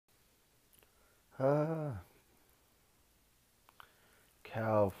Ah,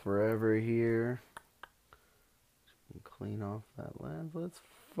 Cal Forever here. Clean off that lens. Let's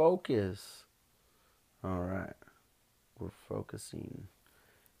focus. All right, we're focusing.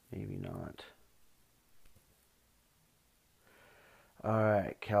 Maybe not. All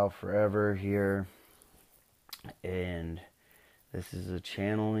right, Cal Forever here, and this is a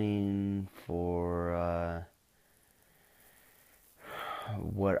channeling for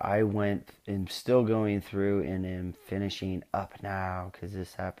what I went and still going through and am finishing up now because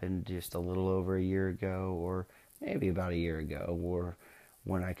this happened just a little over a year ago, or maybe about a year ago, or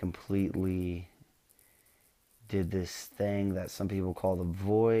when I completely did this thing that some people call the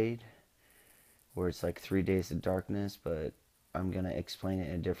void, where it's like 3 days of darkness, but I'm going to explain it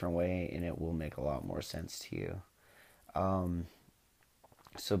in a different way and it will make a lot more sense to you. Um,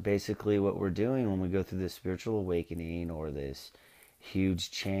 so basically, what we're doing when we go through this spiritual awakening or this huge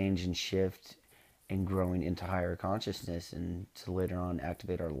change and shift and growing into higher consciousness and to later on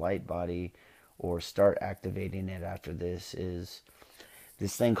activate our light body or start activating it after this is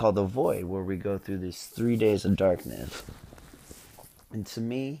this thing called the void, where we go through these 3 days of darkness. And to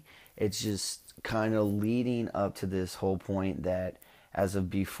me, it's just kind of leading up to this whole point that as of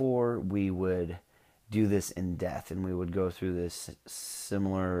before, we would do this in death and we would go through this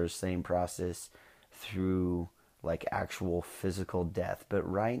similar or same process through like actual physical death. But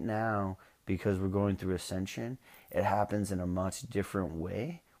right now, because we're going through ascension, it happens in a much different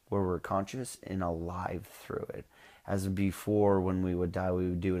way where we're conscious and alive through it. As before, when we would die, we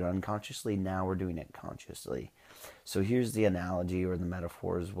would do it unconsciously. Now we're doing it consciously. So here's the analogy or the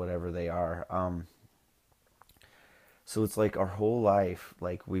metaphors, whatever they are. So it's like our whole life,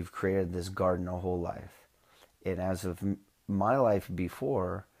 like we've created this garden a whole life. And as of my life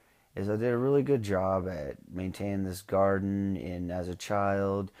before, is I did a really good job at maintaining this garden. And as a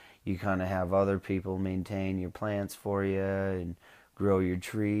child, you kind of have other people maintain your plants for you and grow your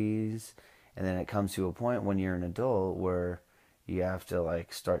trees. And then it comes to a point when you're an adult where you have to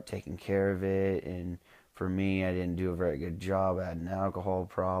like start taking care of it. And for me, I didn't do a very good job. I had an alcohol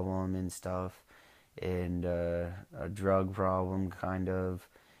problem and stuff, and a drug problem, kind of,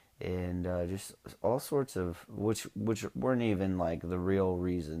 and just all sorts of which weren't even like the real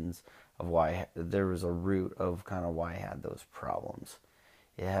reasons of why. There was a root of kind of why I had those problems.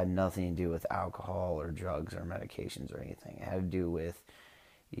 It had nothing to do with alcohol or drugs or medications or anything. It had to do with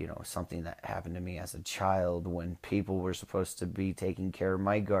something that happened to me as a child when people were supposed to be taking care of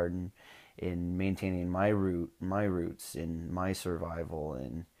my garden and maintaining my roots and my survival,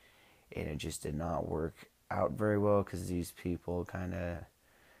 and it just did not work out very well because these people kind of,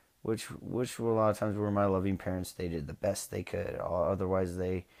 which were a lot of times were my loving parents, they did the best they could. Otherwise,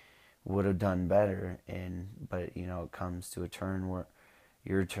 they would have done better. And but it comes to a turn where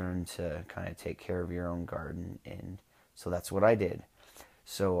your turn to kind of take care of your own garden, and so that's what I did.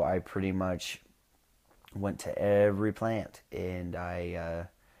 So I pretty much went to every plant and I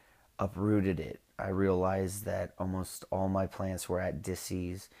uprooted it. I realized that almost all my plants were at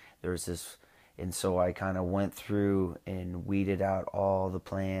disease. There was this, and so I kind of went through and weeded out all the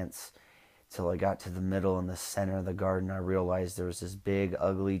plants till I got to the middle and the center of the garden. I realized there was this big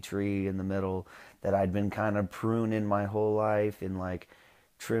ugly tree in the middle that I'd been kind of pruning my whole life and like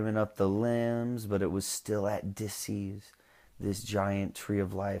trimming up the limbs, but it was still at disease. This giant tree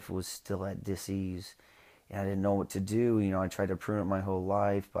of life was still at disease, and I didn't know what to do. I tried to prune it my whole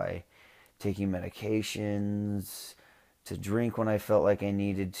life by taking medications, to drink when I felt like I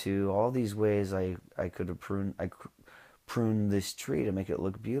needed to. All these ways I could have pruned this tree to make it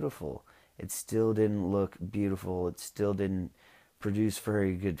look beautiful. It still didn't look beautiful. It still didn't produce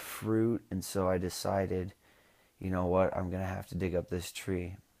very good fruit. And so I decided, you know what, I'm going to have to dig up this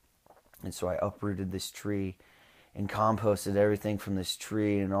tree. And so I uprooted this tree and composted everything from this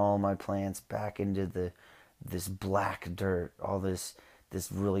tree and all my plants back into this black dirt, all this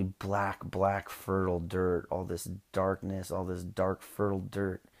really black fertile dirt, all this darkness, all this dark fertile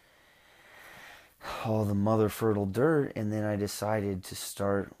dirt, all the mother fertile dirt. And then I decided to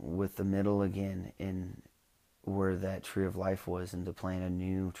start with the middle again, in where that tree of life was, and to plant a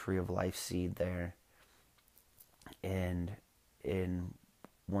new tree of life seed there. And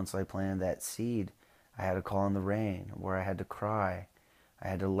once I planted that seed, I had to call in the rain, where I had to cry. I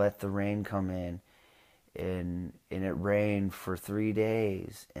had to let the rain come in, and it rained for 3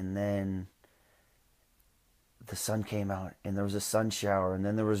 days, and then the sun came out, and there was a sun shower, and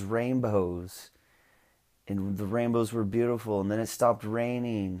then there was rainbows, and the rainbows were beautiful, and then it stopped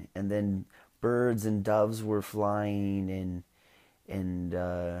raining, and then birds and doves were flying, and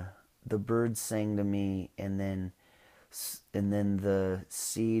the birds sang to me, and then And then the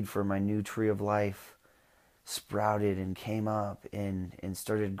seed for my new tree of life sprouted and came up and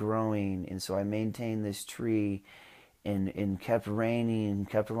started growing. And so I maintained this tree and kept raining,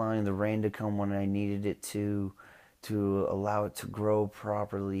 kept allowing the rain to come when I needed it to allow it to grow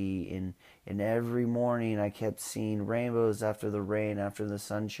properly. And every morning I kept seeing rainbows after the rain, after the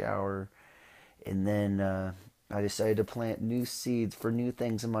sun shower. And then I decided to plant new seeds for new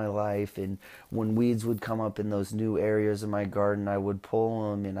things in my life. And when weeds would come up in those new areas of my garden, I would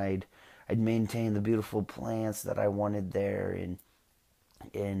pull them, and I'd maintain the beautiful plants that I wanted there, and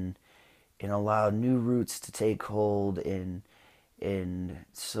and allow new roots to take hold. And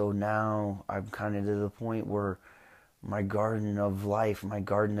so now I'm kind of to the point where my garden of life, my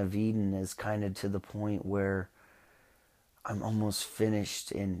garden of Eden, is kind of to the point where I'm almost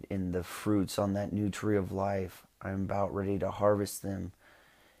finished in the fruits on that new tree of life. I'm about ready to harvest them,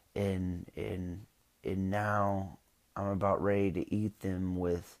 and now I'm about ready to eat them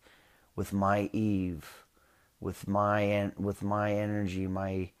with my Eve, with my energy,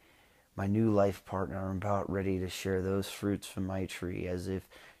 my new life partner. I'm about ready to share those fruits from my tree as if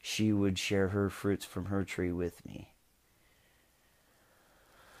she would share her fruits from her tree with me.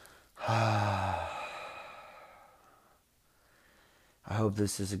 I hope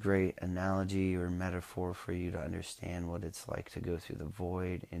this is a great analogy or metaphor for you to understand what it's like to go through the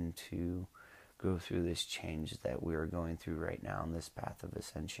void and to go through this change that we are going through right now on this path of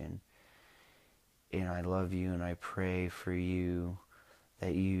ascension. And I love you, and I pray for you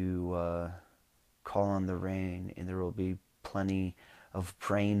that you call on the rain, and there will be plenty of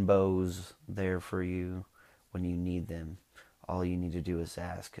rainbows there for you when you need them. All you need to do is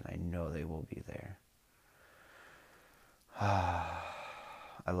ask, and I know they will be there.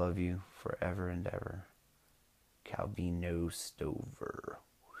 I love you forever and ever. Calvino Stover.